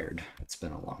little tired. It's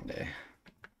been a long day.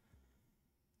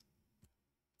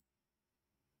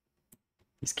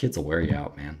 These kids will wear you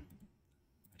out, man.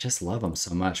 I just love them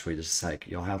so much. We just like,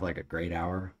 you'll have like a great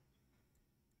hour.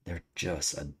 They're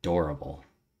just adorable.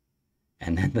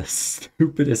 And then the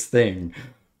stupidest thing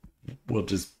will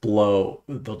just blow,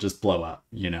 they'll just blow up,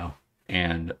 you know?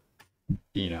 And,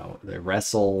 you know, they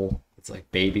wrestle. It's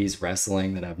like babies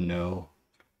wrestling that have no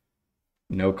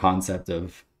concept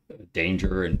of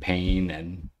danger and pain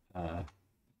and,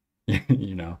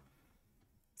 you know,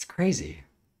 it's crazy.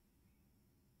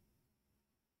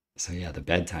 So yeah, the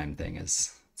bedtime thing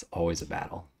it's always a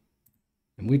battle.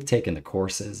 And we've taken the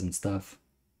courses and stuff,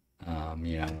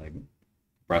 you know, like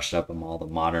brushed up on all the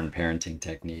modern parenting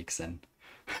techniques. And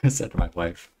I said to my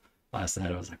wife last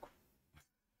night, I was like,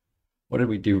 what did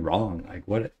we do wrong? Like,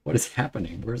 what is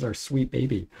happening? Where's our sweet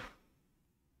baby?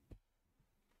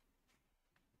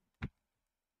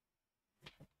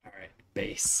 All right,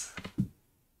 base.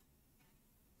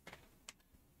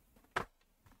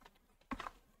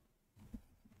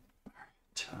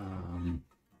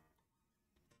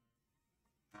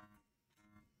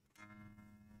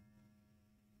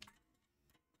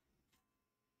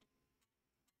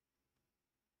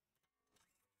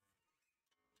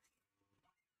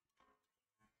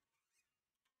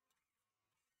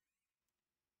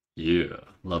 Yeah,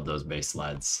 love those base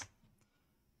sleds.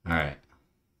 All right,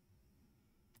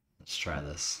 let's try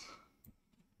this.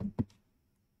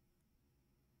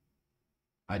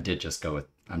 I did just go with,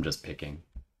 I'm just picking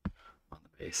on the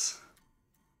base.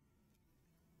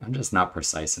 I'm just not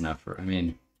precise enough for, I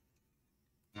mean,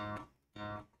 I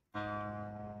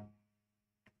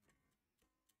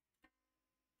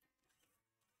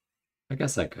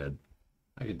guess I could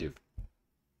do,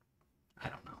 I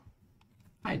don't know.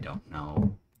 I don't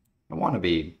know. I want to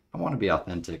be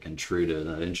authentic and true to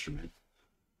that instrument.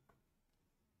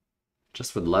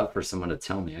 Just would love for someone to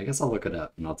tell me. I guess I'll look it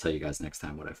up and I'll tell you guys next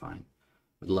time what I find.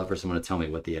 Would love for someone to tell me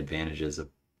what the advantage is of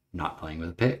not playing with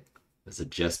a pick. Is it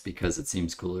just because it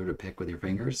seems cooler to pick with your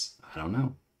fingers? I don't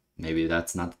know. Maybe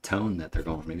that's not the tone that they're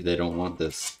going. Maybe they don't want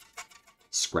this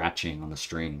scratching on the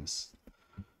strings.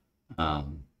 I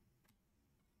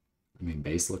mean,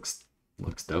 bass looks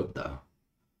dope though.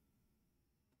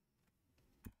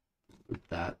 With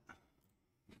that.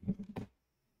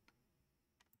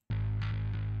 I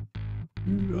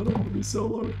don't want to be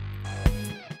solo.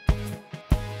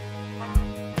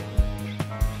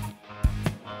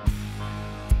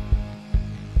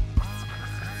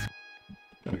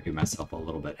 Gotta give myself a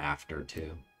little bit after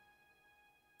too.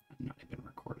 I'm not even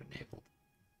record enabled.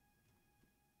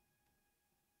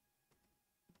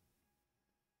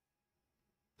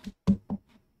 There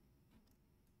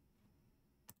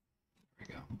we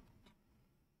go.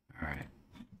 All right.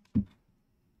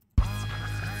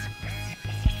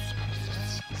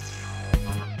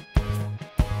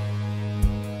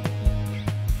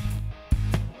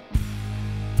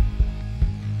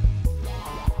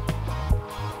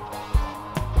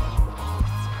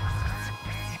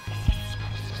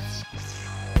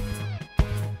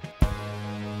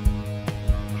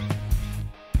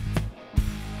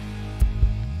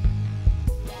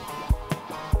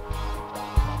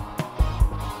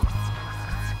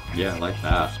 Yeah, I like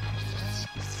that.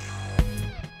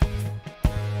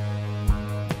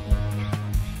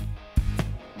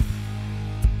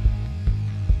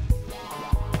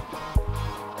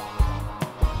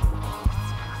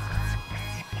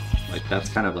 Like that's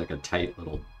kind of like a tight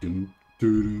little doom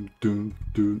doom doom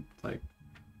doom, like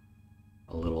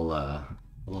a little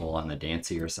on the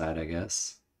dancier side, I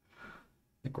guess. I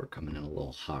think we're coming in a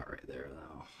little hot right there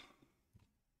though.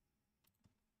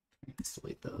 Let's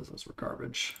delete those. Those were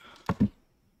garbage.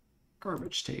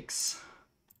 Garbage takes.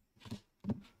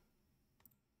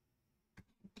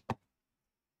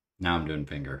 Now I'm doing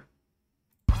finger.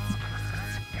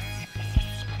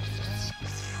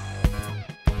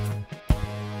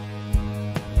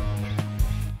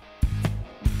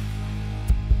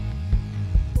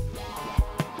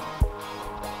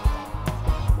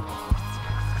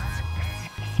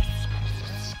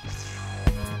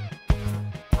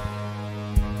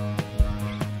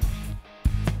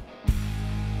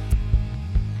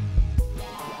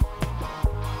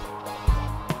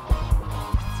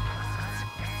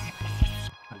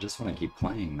 I just want to keep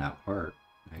playing that part,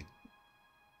 right?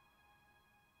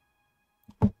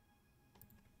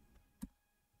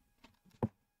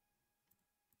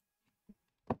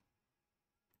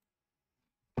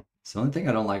 So the only thing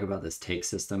I don't like about this take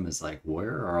system is like,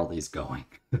 where are all these going?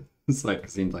 It's like,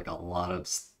 it seems like a lot of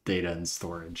data and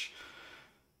storage.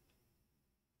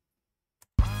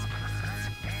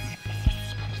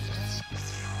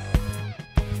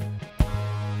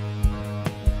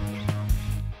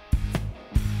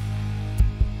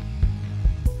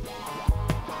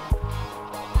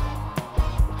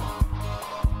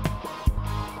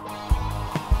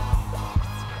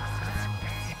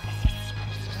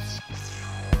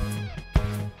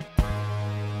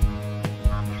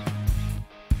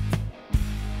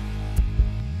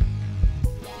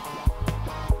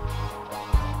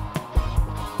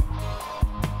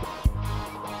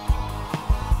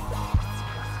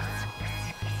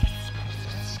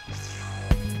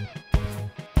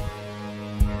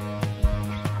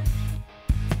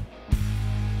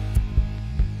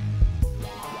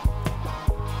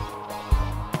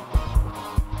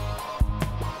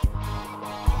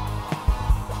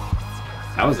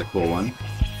 That was a cool one.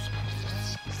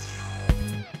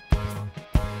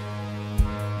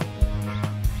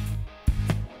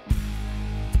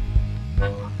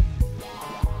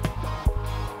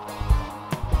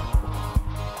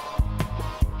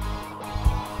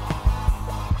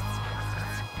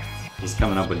 Just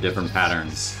coming up with different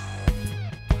patterns.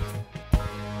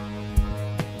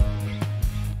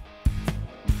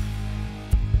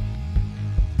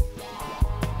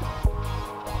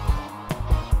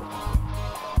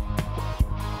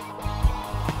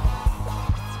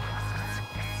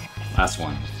 Last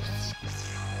one.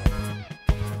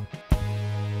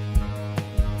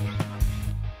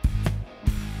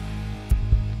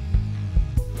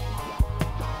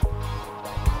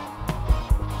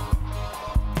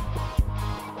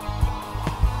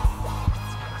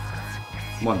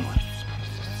 One more.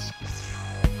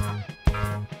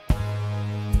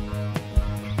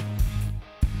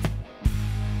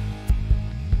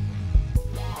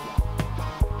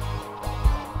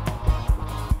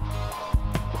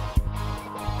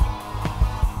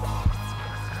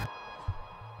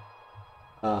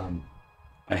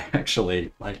 I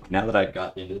actually, like, now that I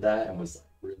got into that and was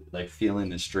really like feeling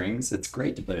the strings, it's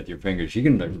great to play with your fingers. You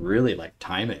can like, really like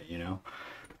time it, you know?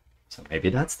 So maybe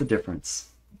that's the difference.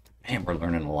 Man, we're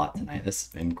learning a lot tonight. This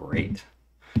has been great.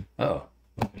 Oh,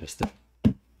 just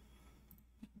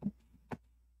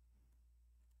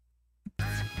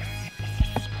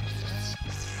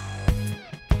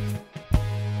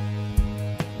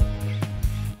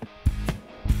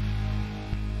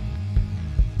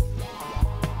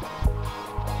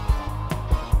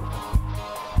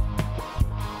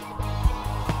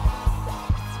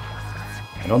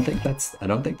I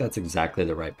don't think that's exactly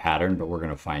the right pattern, but we're going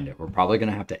to find it. We're probably going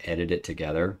to have to edit it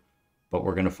together, but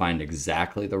we're going to find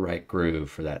exactly the right groove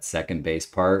for that second bass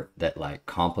part that like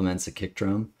complements the kick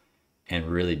drum and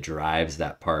really drives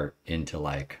that part into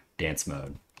like dance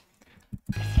mode.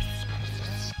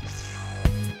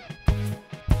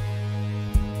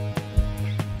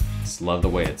 Just love the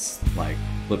way it's like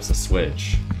flips a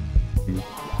switch.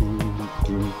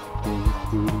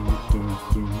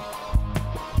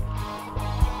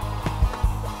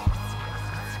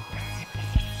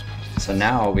 So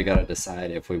now we got to decide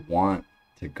if we want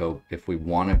to go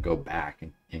back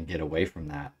and get away from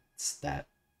that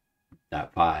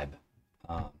vibe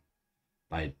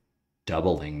by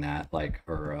doubling that, like,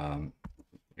 or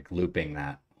like looping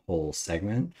that whole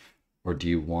segment, or do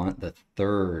you want the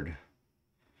third?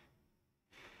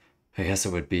 I guess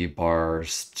it would be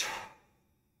bars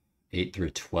 8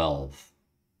 through 12.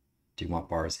 Do you want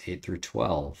bars 8 through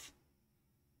 12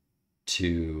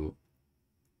 to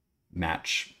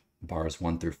match bars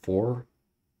 1 through 4,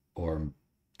 or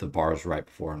the bars right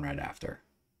before and right after?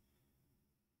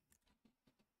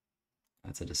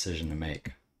 That's a decision to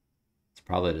make. It's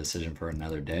probably a decision for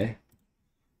another day,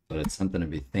 but it's something to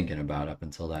be thinking about up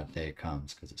until that day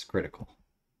comes, because it's critical.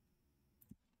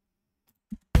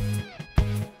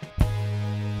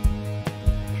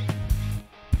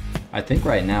 I think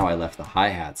right now I left the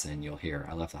hi-hats in. You'll hear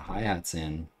I left the hi-hats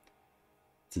in.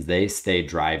 They stay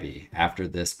drivey. After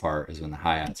this part is when the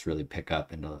hi-hats really pick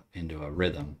up into a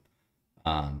rhythm.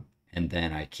 And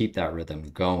then I keep that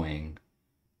rhythm going,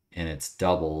 and it's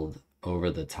doubled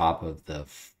over the top of the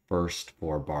first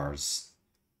 4 bars.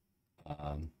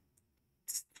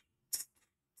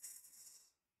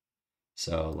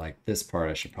 So like this part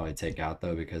I should probably take out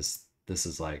though, because this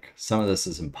is like, some of this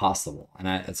is impossible. And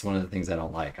it's one of the things I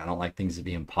don't like. I don't like things to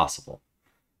be impossible.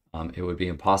 It would be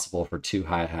impossible for 2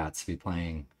 hi-hats to be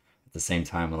playing at the same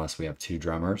time unless we have 2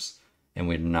 drummers,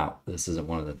 and this isn't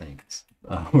one of the things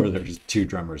where there's 2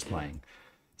 drummers playing.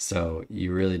 So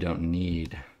you really don't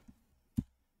need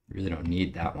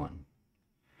that one.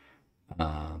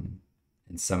 And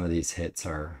some of these hits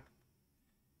are,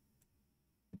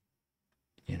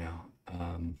 you know,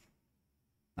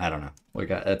 I don't know.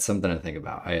 That's something to think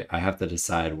about. I have to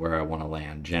decide where I want to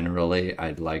land. Generally,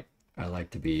 I like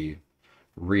to be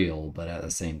real, but at the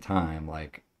same time,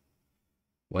 like,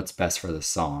 what's best for the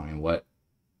song, and what,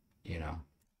 you know,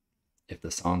 if the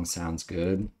song sounds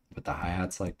good with the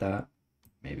hi-hats like that,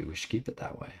 maybe we should keep it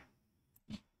that way.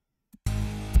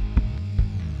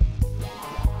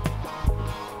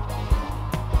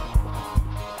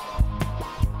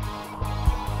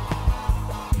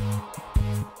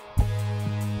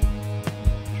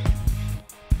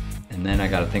 And then I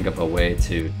got to think of a way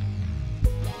to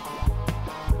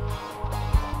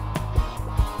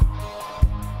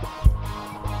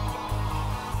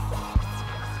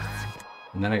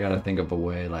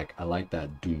like, I like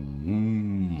that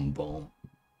doom boom,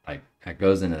 like that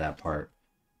goes into that part,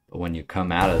 but when you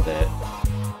come out of it,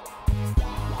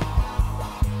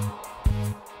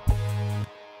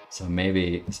 So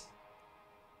maybe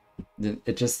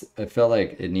I feel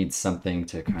like it needs something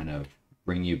to kind of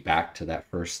bring you back to that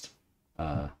first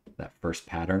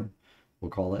pattern,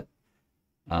 we'll call it.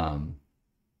 Because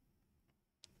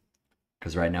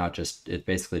right now it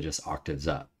basically just octaves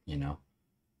up, you know.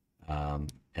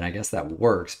 And I guess that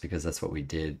works because that's what we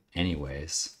did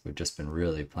anyways. We've just been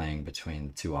really playing between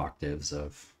the two octaves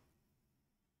of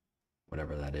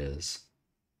whatever that is.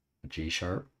 G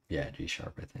sharp? Yeah, G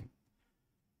sharp, I think.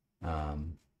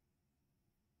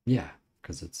 Yeah,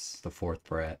 because it's the fourth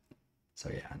fret. So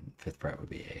yeah, and fifth fret would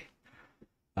be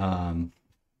A.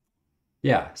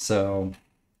 Yeah, so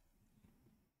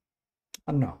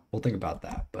I don't know. We'll think about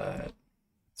that, but it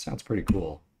sounds pretty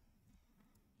cool.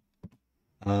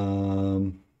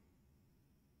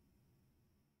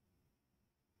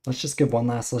 Let's just give one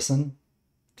last listen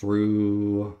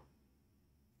through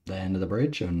the end of the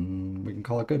bridge and we can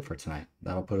call it good for tonight.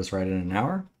 That'll put us right in an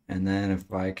hour. And then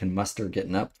if I can muster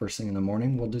getting up first thing in the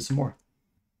morning, we'll do some more.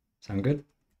 Sound good?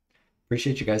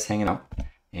 Appreciate you guys hanging out,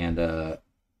 and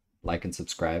like and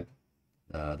subscribe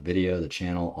the video, the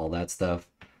channel, all that stuff.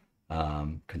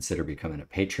 Consider becoming a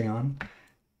Patreon.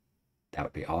 That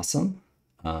would be awesome.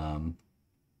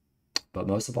 But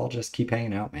most of all, just keep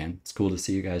hanging out, man. It's cool to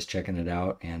see you guys checking it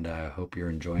out, and I hope you're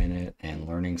enjoying it and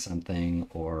learning something,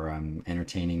 or I'm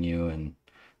entertaining you in,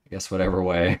 I guess, whatever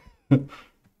way.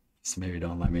 So maybe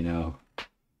don't let me know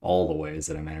all the ways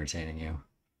that I'm entertaining you.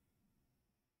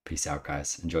 Peace out,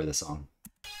 guys. Enjoy the song.